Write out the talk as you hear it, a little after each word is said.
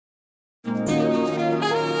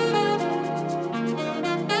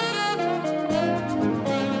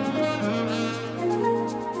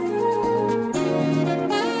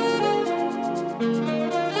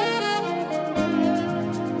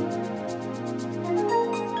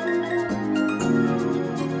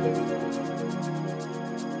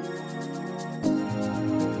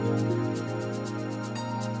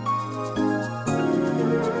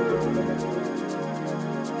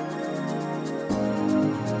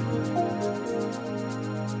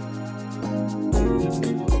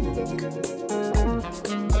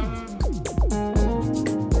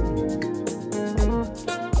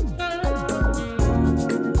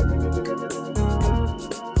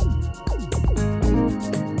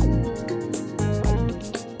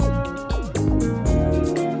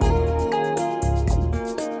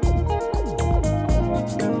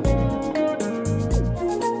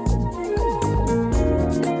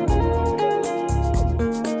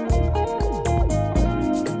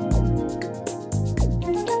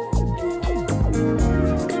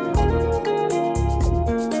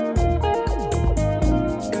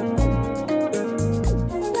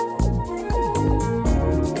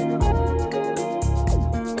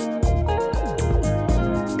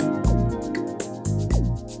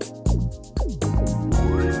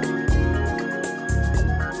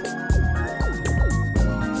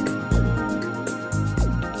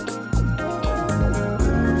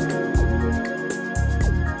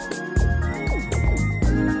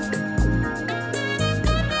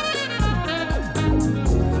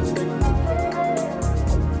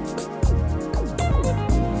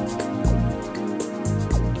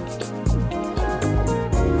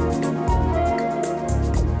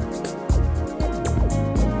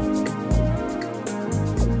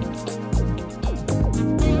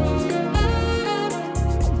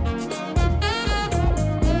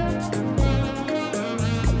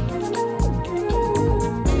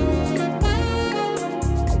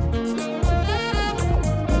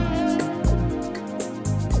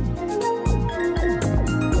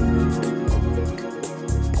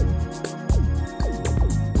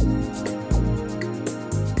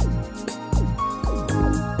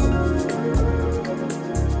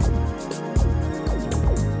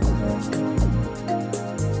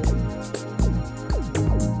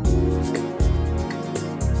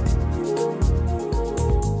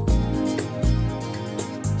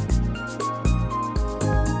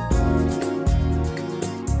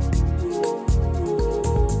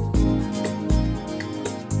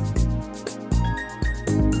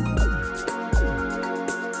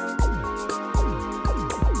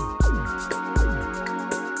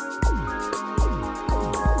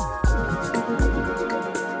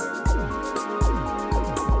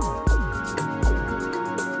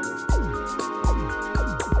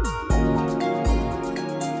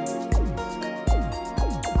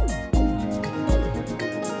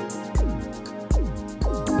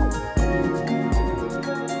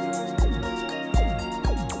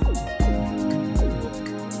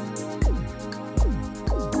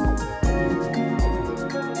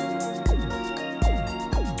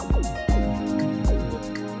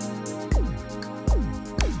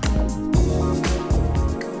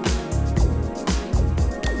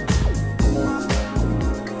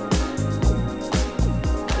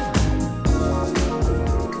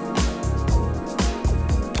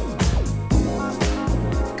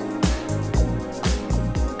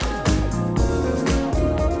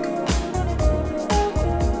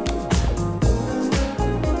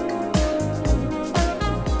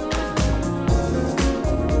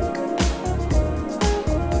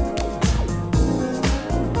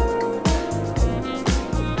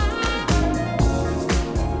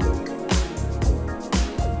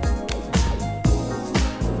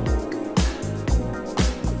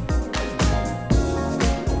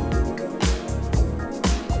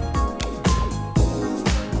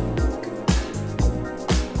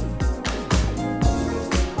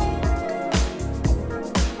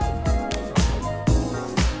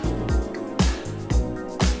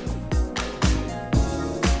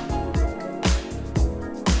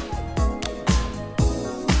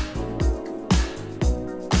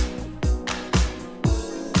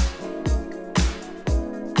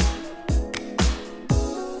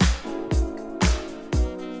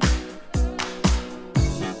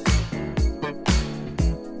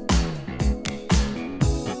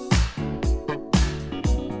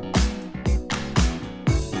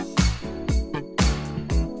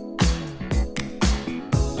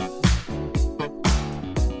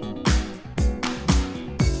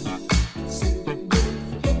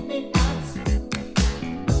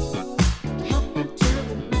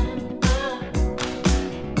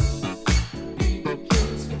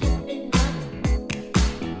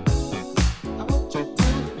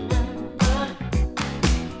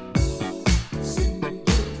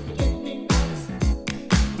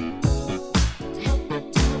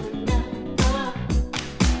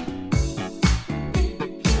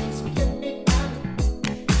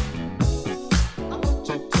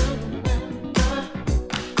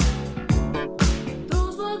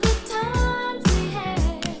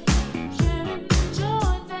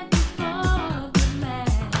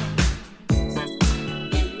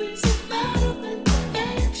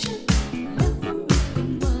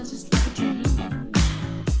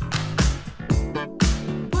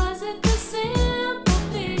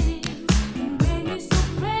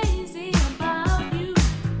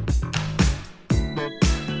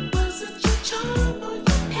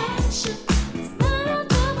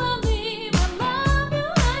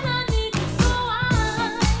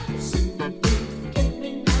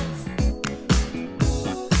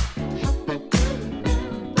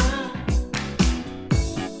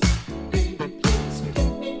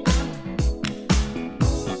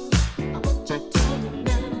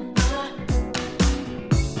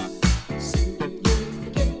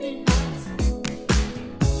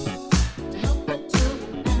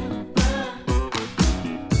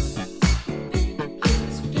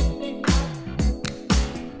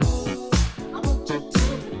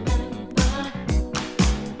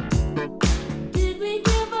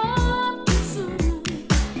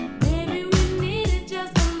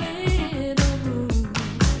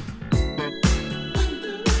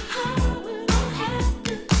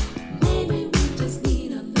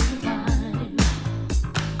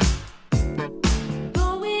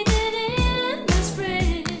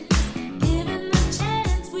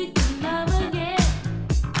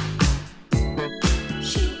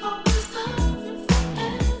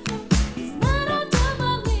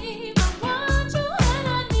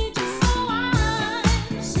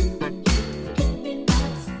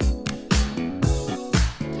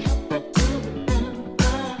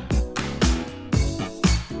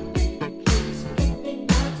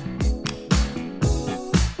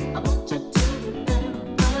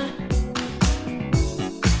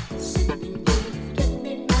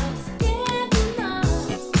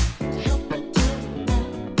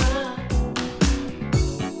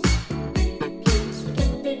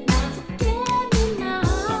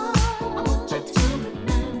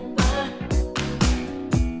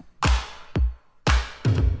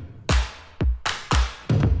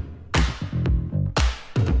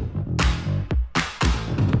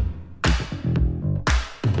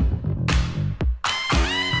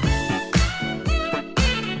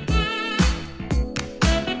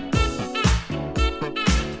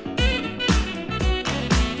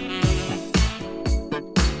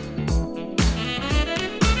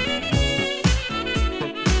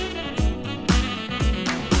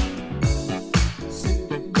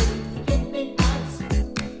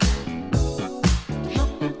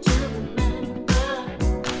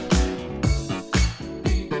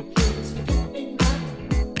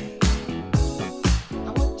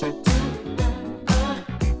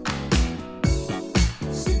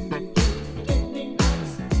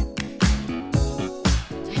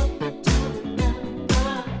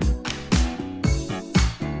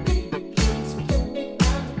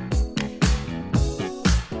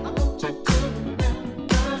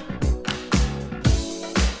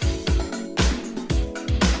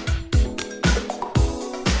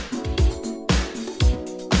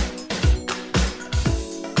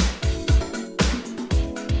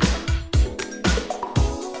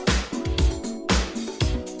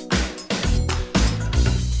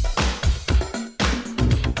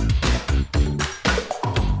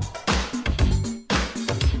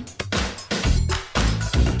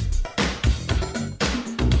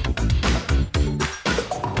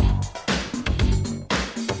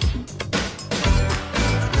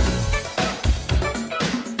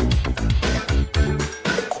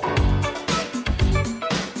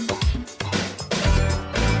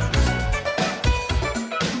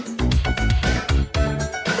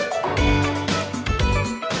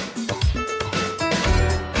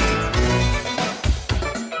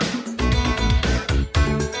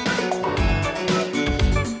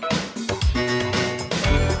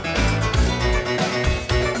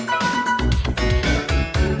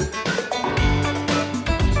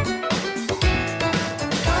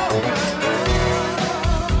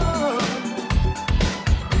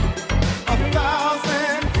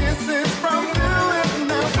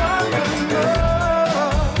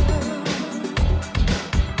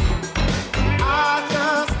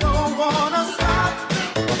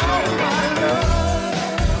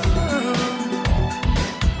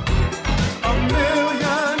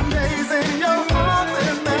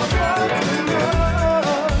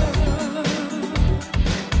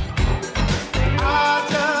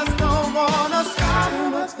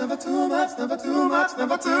never too much,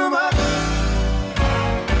 never too much.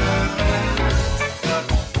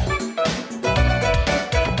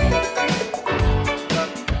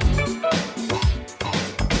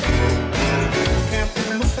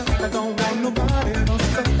 I don't want nobody else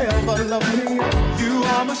to ever love me. You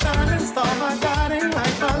are my shining star, my guiding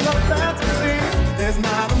light, my love fantasy. There's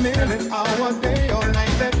not a minute, hour, day, or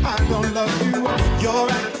night that I don't love you. You're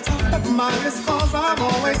at the top of my list, cause I'm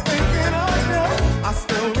always thinking of you. I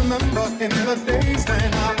still remember in the days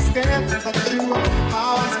when I was scared to touch you,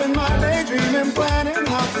 how I spent my day dreaming, planning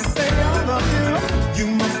how to say I love you. You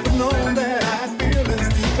must have known that I had feelings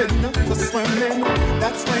deep enough to swim in.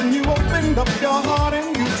 That's when you opened up your heart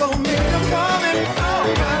and you told me I'm coming for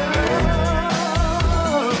my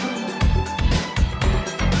love.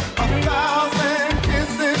 1,000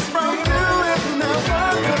 kisses from you is never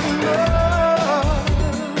enough.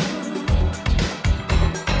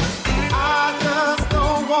 I just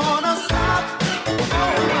don't wanna stop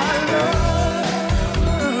for my love.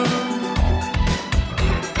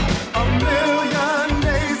 A million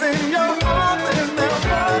days in your heart is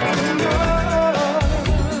never enough.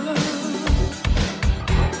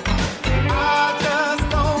 I just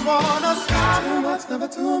don't wanna stop. Never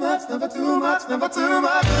too much, never too much, never too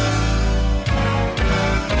much.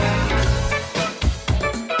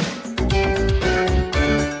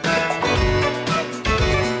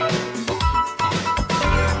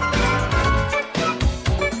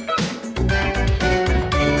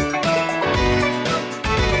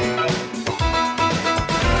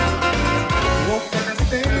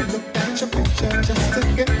 Just to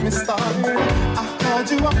get me started, I called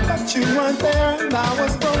you up but you weren't there and I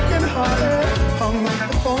was broken hearted. Hung up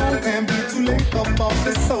the phone and be too late, the boss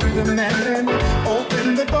is so demanding.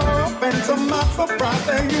 Open the door up and to my surprise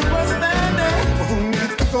there you were standing. Who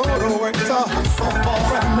needs to go to work to hustle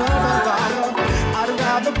for another dollar? I'd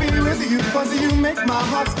rather be with you cause you make my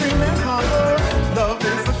heart scream and holler. Love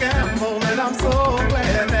is a gamble and I'm so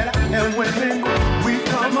glad that I am winning. We've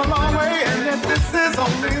come a long way and yet this is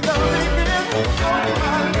only the beginning. Oh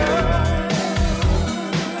my love,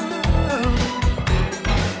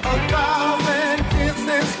 1,000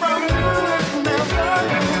 kisses from you is never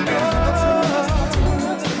enough.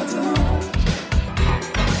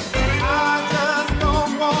 I just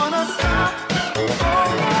don't wanna stop. Oh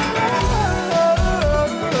my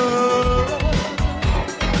love,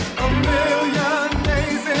 a million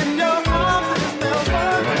days in your arms is never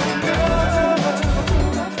enough.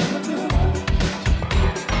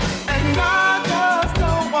 And I just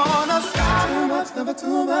don't wanna stop. Never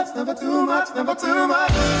too much, never too much, never too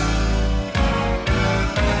much.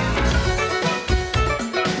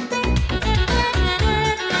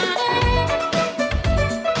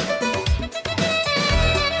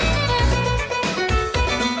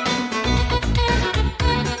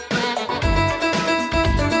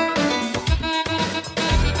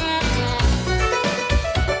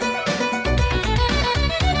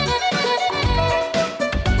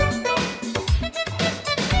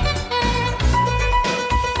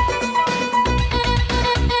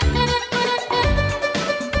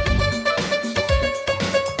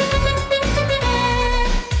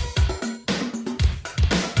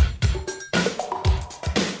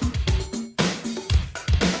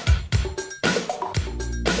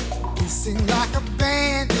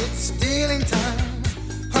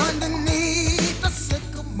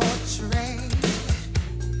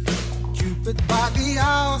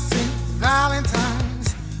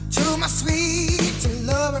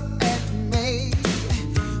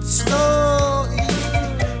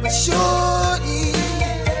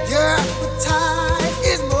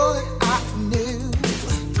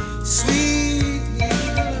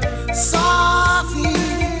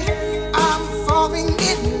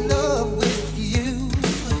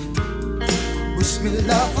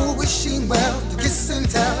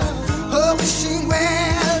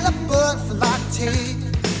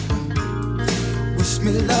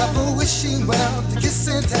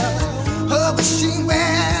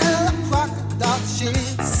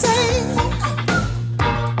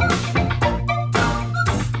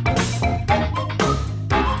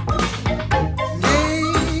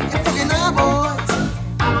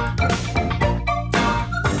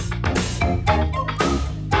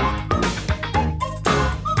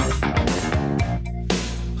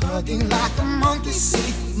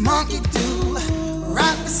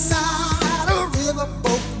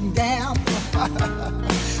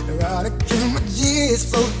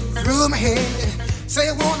 Say I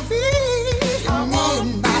wanna be your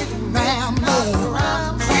midnight mama.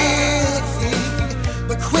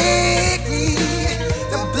 Quickly,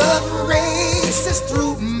 the blood races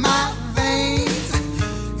through my veins.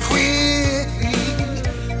 Quickly,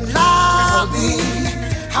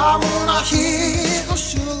 hear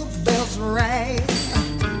those sugar bells ring.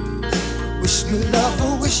 Wish me love,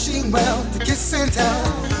 oh, wishing well to kiss and tell.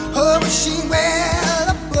 Oh, wishing well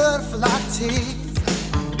a butterfly tease.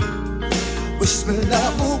 Wish me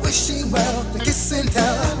love, oh, wishing well to kiss and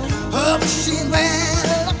tell. Oh, wishing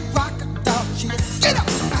well a crocodile cheese. Get up!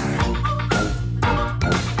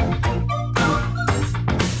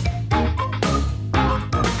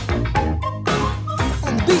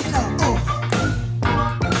 On the beat now,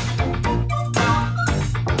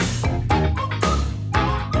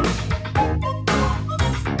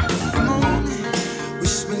 Come on,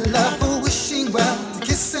 wish me love, oh, wishing well to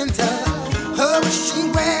kiss and tell. Oh,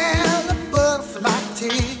 wishing well a butterfly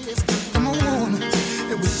tease. Come on,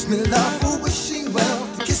 wish me love, oh, wishing well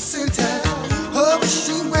to kiss and tell. Oh,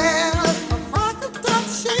 wishing well a crocodile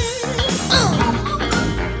cheese.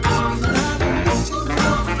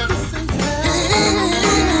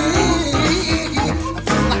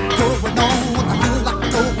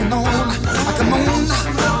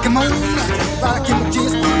 Come on, rock in the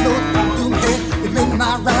jazz.